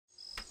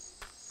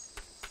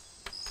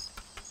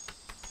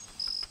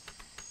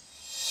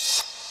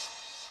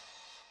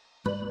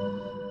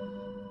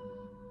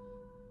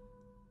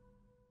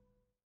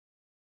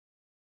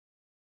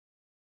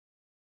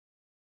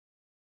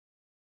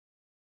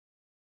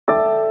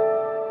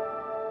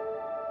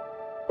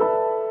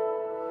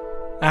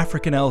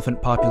African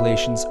elephant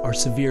populations are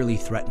severely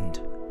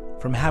threatened,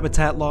 from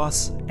habitat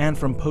loss and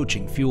from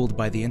poaching fueled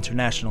by the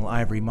international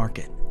ivory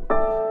market.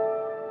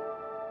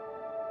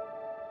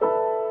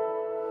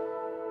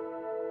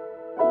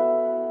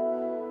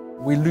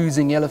 We're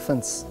losing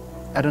elephants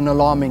at an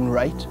alarming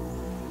rate.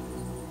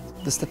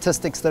 The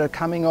statistics that are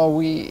coming are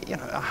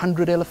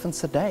 100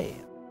 elephants a day.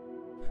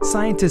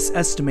 Scientists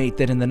estimate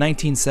that in the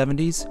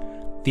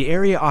 1970s, the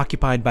area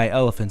occupied by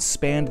elephants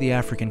spanned the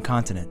African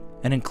continent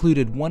and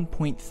included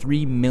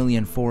 1.3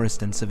 million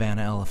forest and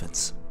savanna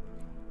elephants.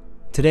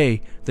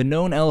 Today, the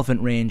known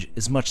elephant range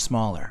is much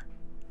smaller.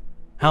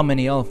 How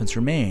many elephants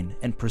remain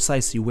and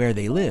precisely where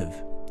they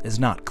live is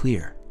not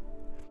clear.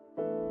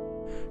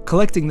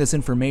 Collecting this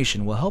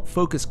information will help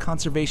focus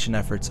conservation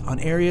efforts on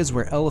areas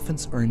where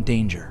elephants are in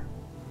danger.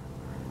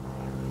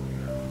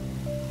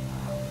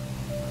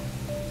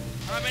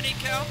 How many,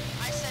 Cal?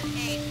 I said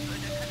 8, but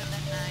it could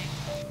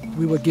have been 9.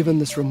 We were given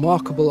this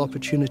remarkable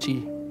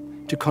opportunity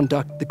to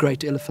conduct the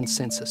Great Elephant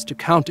Census, to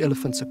count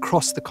elephants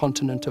across the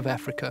continent of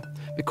Africa,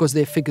 because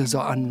their figures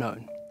are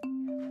unknown.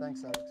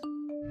 Thanks, Alex.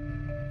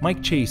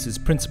 Mike Chase is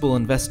principal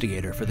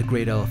investigator for the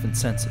Great Elephant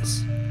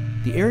Census.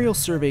 The aerial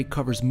survey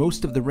covers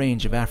most of the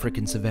range of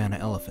African savanna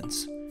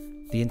elephants.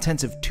 The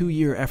intensive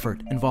 2-year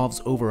effort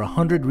involves over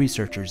 100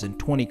 researchers in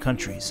 20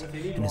 countries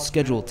and is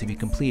scheduled to be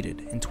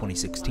completed in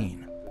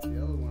 2016.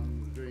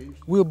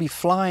 We'll be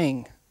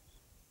flying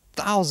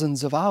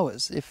thousands of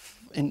hours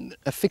in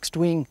a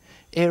fixed-wing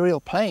aerial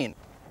plane.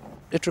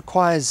 It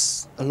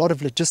requires a lot of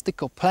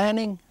logistical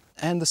planning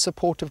and the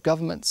support of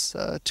governments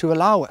to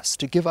allow us,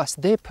 to give us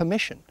their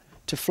permission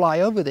to fly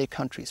over their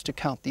countries to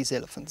count these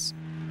elephants.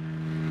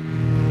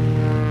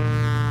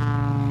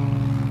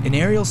 In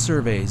aerial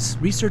surveys,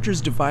 researchers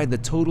divide the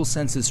total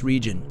census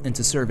region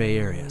into survey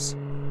areas.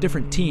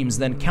 Different teams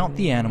then count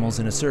the animals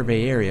in a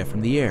survey area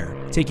from the air,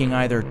 taking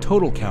either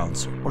total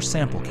counts or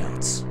sample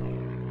counts.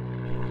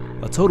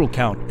 A total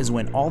count is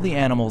when all the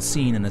animals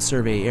seen in a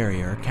survey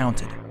area are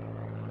counted.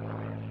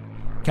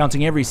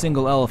 Counting every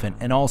single elephant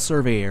in all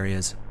survey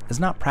areas is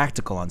not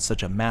practical on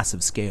such a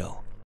massive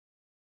scale.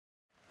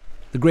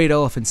 The Great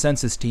Elephant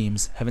Census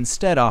teams have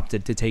instead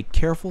opted to take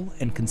careful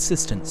and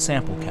consistent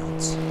sample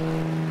counts.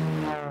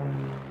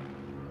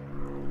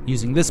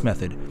 Using this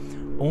method,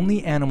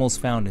 only animals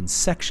found in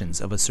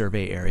sections of a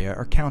survey area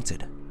are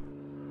counted.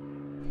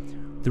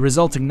 The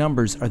resulting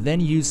numbers are then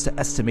used to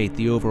estimate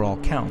the overall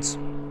counts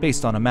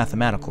based on a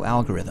mathematical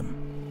algorithm.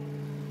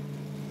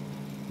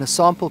 The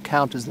sample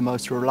count is the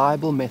most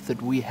reliable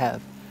method we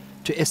have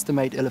to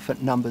estimate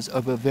elephant numbers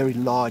over a very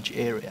large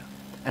area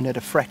and at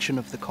a fraction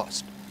of the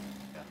cost.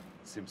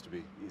 Seems to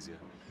be easier.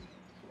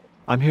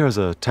 I'm here as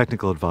a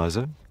technical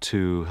advisor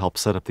to help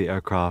set up the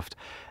aircraft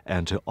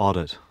and to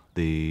audit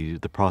the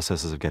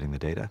processes of getting the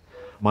data.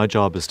 My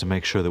job is to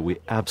make sure that we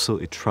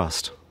absolutely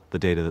trust the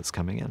data that's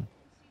coming in.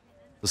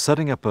 So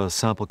setting up a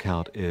sample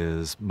count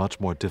is much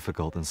more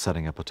difficult than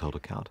setting up a total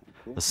count.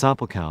 A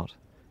sample count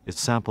is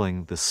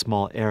sampling this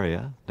small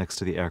area next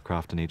to the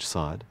aircraft on each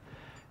side,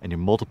 and you're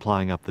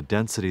multiplying up the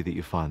density that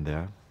you find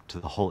there to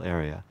the whole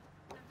area.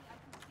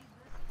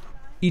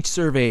 Each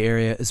survey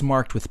area is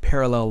marked with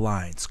parallel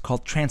lines,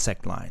 called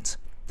transect lines,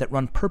 that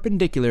run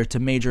perpendicular to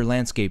major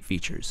landscape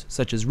features,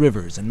 such as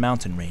rivers and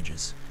mountain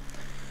ranges.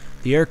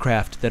 The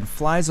aircraft then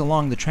flies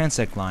along the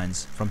transect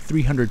lines from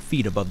 300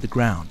 feet above the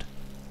ground.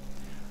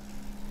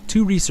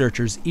 2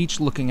 researchers, each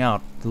looking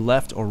out the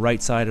left or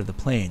right side of the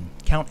plane,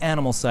 count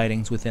animal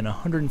sightings within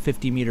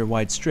 150-meter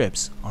wide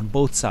strips on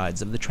both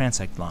sides of the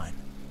transect line.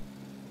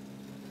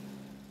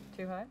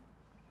 Too high?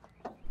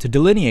 To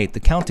delineate the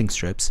counting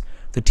strips,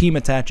 the team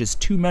attaches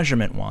 2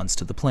 measurement wands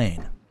to the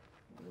plane.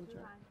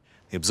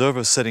 The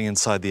observer sitting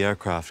inside the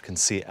aircraft can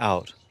see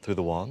out through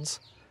the wands,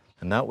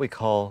 and that we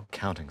call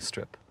counting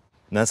strip.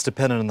 And that's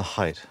dependent on the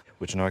height,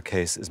 which in our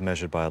case is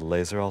measured by a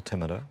laser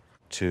altimeter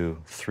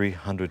to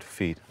 300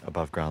 feet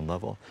above ground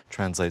level.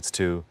 Translates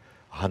to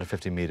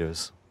 150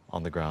 meters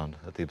on the ground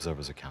that the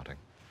observers are counting.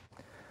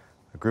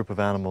 A group of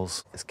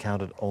animals is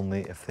counted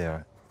only if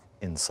they're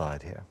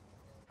inside here.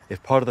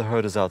 If part of the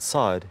herd is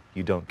outside,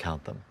 you don't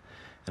count them.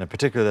 And in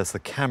particular, that's the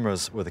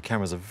cameras, where the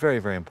cameras are very,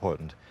 very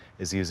important,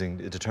 is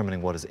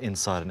determining what is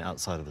inside and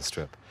outside of the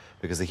strip.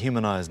 Because the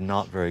human eye is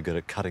not very good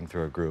at cutting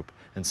through a group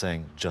and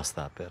saying just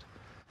that bit.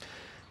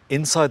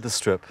 Inside the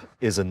strip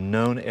is a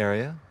known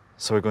area,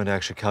 so we're going to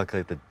actually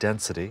calculate the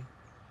density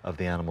of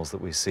the animals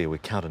that we see. We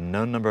count a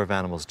known number of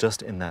animals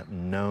just in that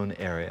known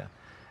area,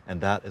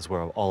 and that is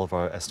where all of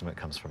our estimate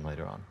comes from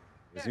later on.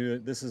 Yeah.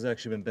 This has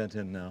actually been bent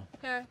in now.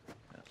 Yeah.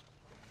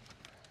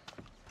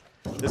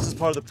 This is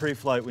part of the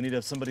pre-flight. We need to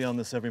have somebody on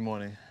this every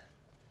morning.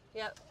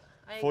 Yep.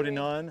 I agree.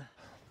 49.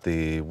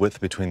 The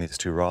width between these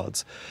 2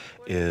 rods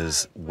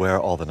is where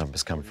all the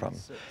numbers come from.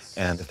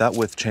 And if that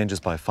width changes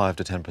by 5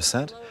 to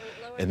 10%,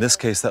 in this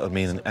case that would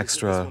mean an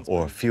extra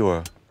or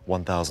fewer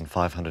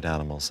 1,500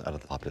 animals out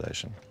of the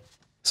population.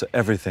 So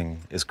everything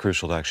is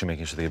crucial to actually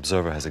making sure the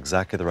observer has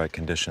exactly the right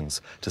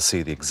conditions to see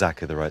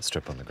exactly the right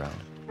strip on the ground.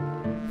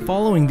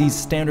 Following these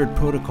standard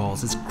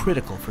protocols is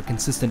critical for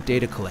consistent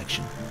data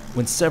collection,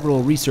 when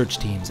several research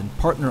teams and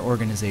partner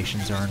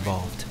organizations are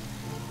involved.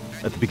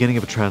 At the beginning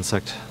of a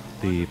transect,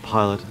 the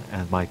pilot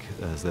and Mike,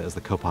 as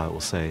the co-pilot, will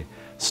say,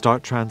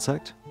 start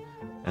transect,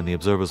 and the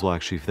observers will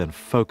actually then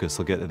focus.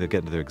 They'll get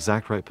into their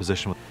exact right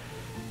position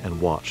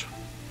and watch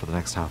for the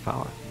next half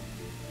hour.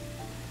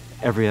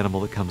 Every animal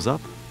that comes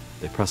up,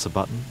 they press a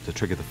button to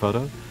trigger the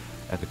photo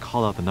and to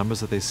call out the numbers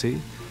that they see,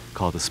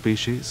 call it the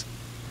species.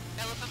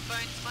 Elephant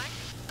bones, Mike.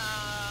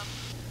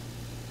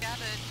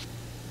 Gathered.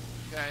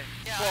 Okay.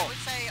 Yeah, I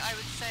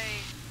would say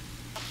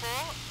a 4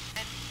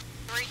 and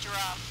 3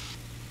 giraffe.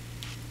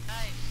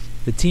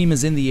 Nice. The team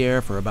is in the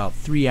air for about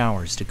 3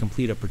 hours to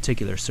complete a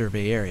particular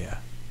survey area.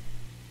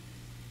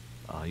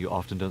 You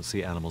often don't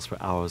see animals for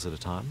hours at a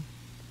time.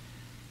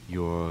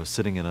 You're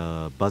sitting in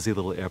a buzzy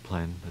little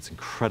airplane that's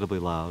incredibly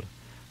loud.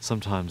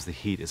 Sometimes the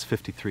heat is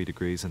 53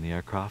 degrees in the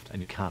aircraft and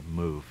you can't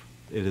move.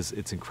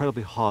 It's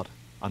incredibly hot,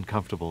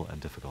 uncomfortable, and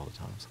difficult at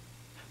times.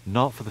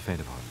 Not for the faint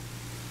of heart.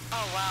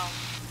 Oh, wow.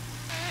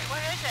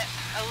 What is it?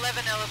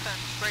 11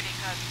 elephants breeding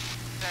herd.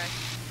 Okay.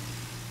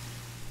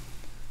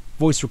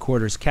 Voice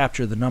recorders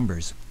capture the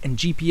numbers, and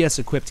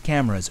GPS-equipped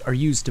cameras are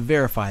used to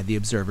verify the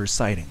observers'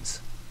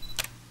 sightings.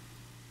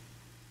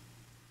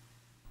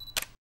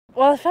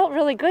 Well, it felt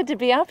really good to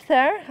be up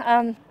there.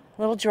 A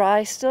little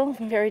dry still,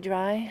 very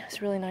dry. It's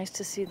really nice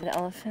to see the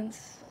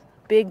elephants.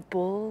 Big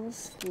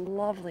bulls,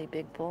 lovely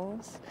big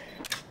bulls.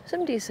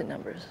 Some decent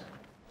numbers.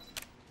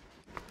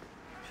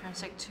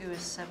 Transect 2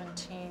 is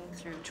 17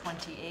 through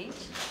 28.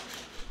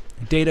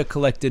 Data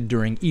collected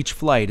during each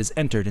flight is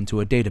entered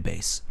into a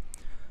database.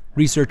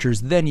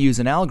 Researchers then use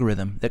an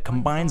algorithm that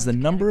combines the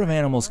number of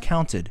animals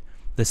counted,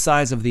 the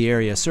size of the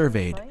area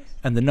surveyed,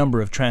 and the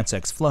number of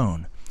transects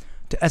flown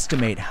to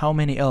estimate how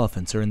many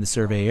elephants are in the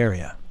survey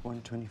area.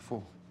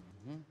 124.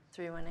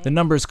 318. The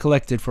numbers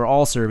collected for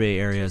all survey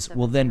areas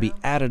will then be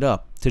added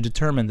up to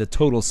determine the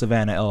total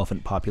savanna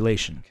elephant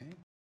population.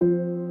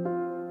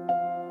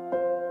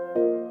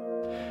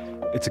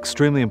 It's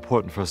extremely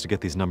important for us to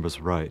get these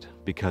numbers right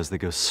because they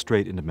go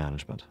straight into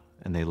management,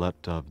 and they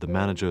let the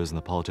managers and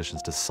the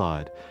politicians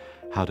decide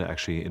how to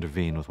actually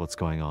intervene with what's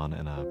going on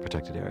in a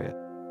protected area.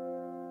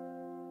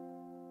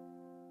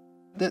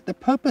 The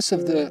purpose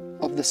of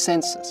the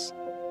census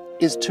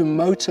is to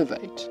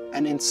motivate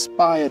and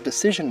inspire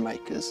decision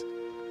makers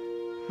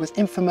with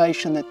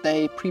information that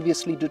they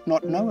previously did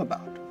not know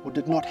about or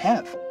did not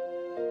have.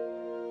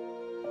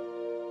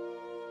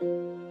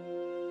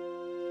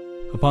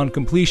 Upon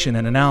completion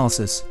and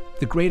analysis,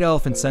 the Great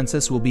Elephant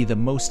Census will be the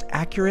most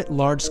accurate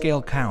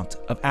large-scale count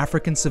of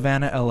African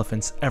savanna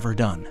elephants ever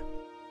done.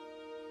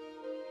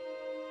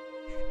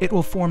 It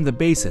will form the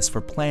basis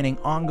for planning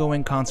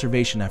ongoing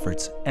conservation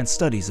efforts and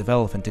studies of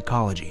elephant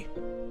ecology.